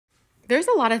There's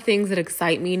a lot of things that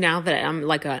excite me now that I'm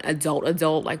like an adult,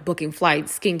 like booking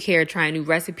flights, skincare, trying new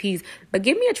recipes. But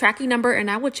give me a tracking number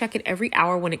and I will check it every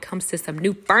hour when it comes to some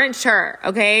new furniture,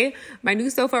 okay? My new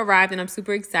sofa arrived and I'm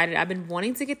super excited. I've been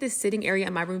wanting to get this sitting area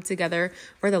in my room together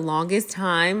for the longest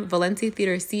time. Valencia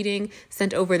Theater Seating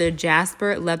sent over their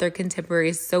Jasper leather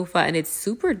contemporary sofa and it's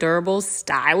super durable,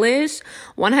 stylish,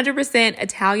 100%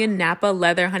 Italian Napa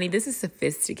leather. Honey, this is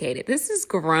sophisticated. This is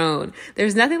grown.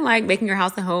 There's nothing like making your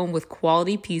house a home with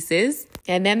quality pieces.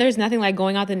 And then there's nothing like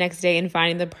going out the next day and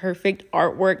finding the perfect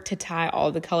artwork to tie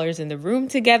all the colors in the room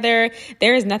together.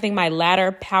 There is nothing my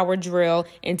ladder, power drill,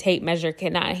 and tape measure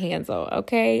cannot handle,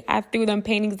 okay? I threw them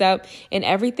paintings up and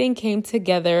everything came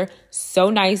together so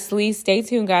nicely. Stay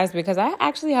tuned, guys, because I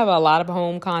actually have a lot of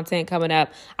home content coming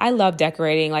up. I love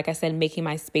decorating, like I said, making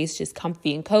my space just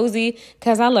comfy and cozy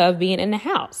because I love being in the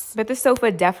house. But the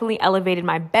sofa definitely elevated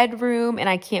my bedroom and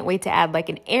I can't wait to add like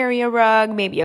an area rug, maybe a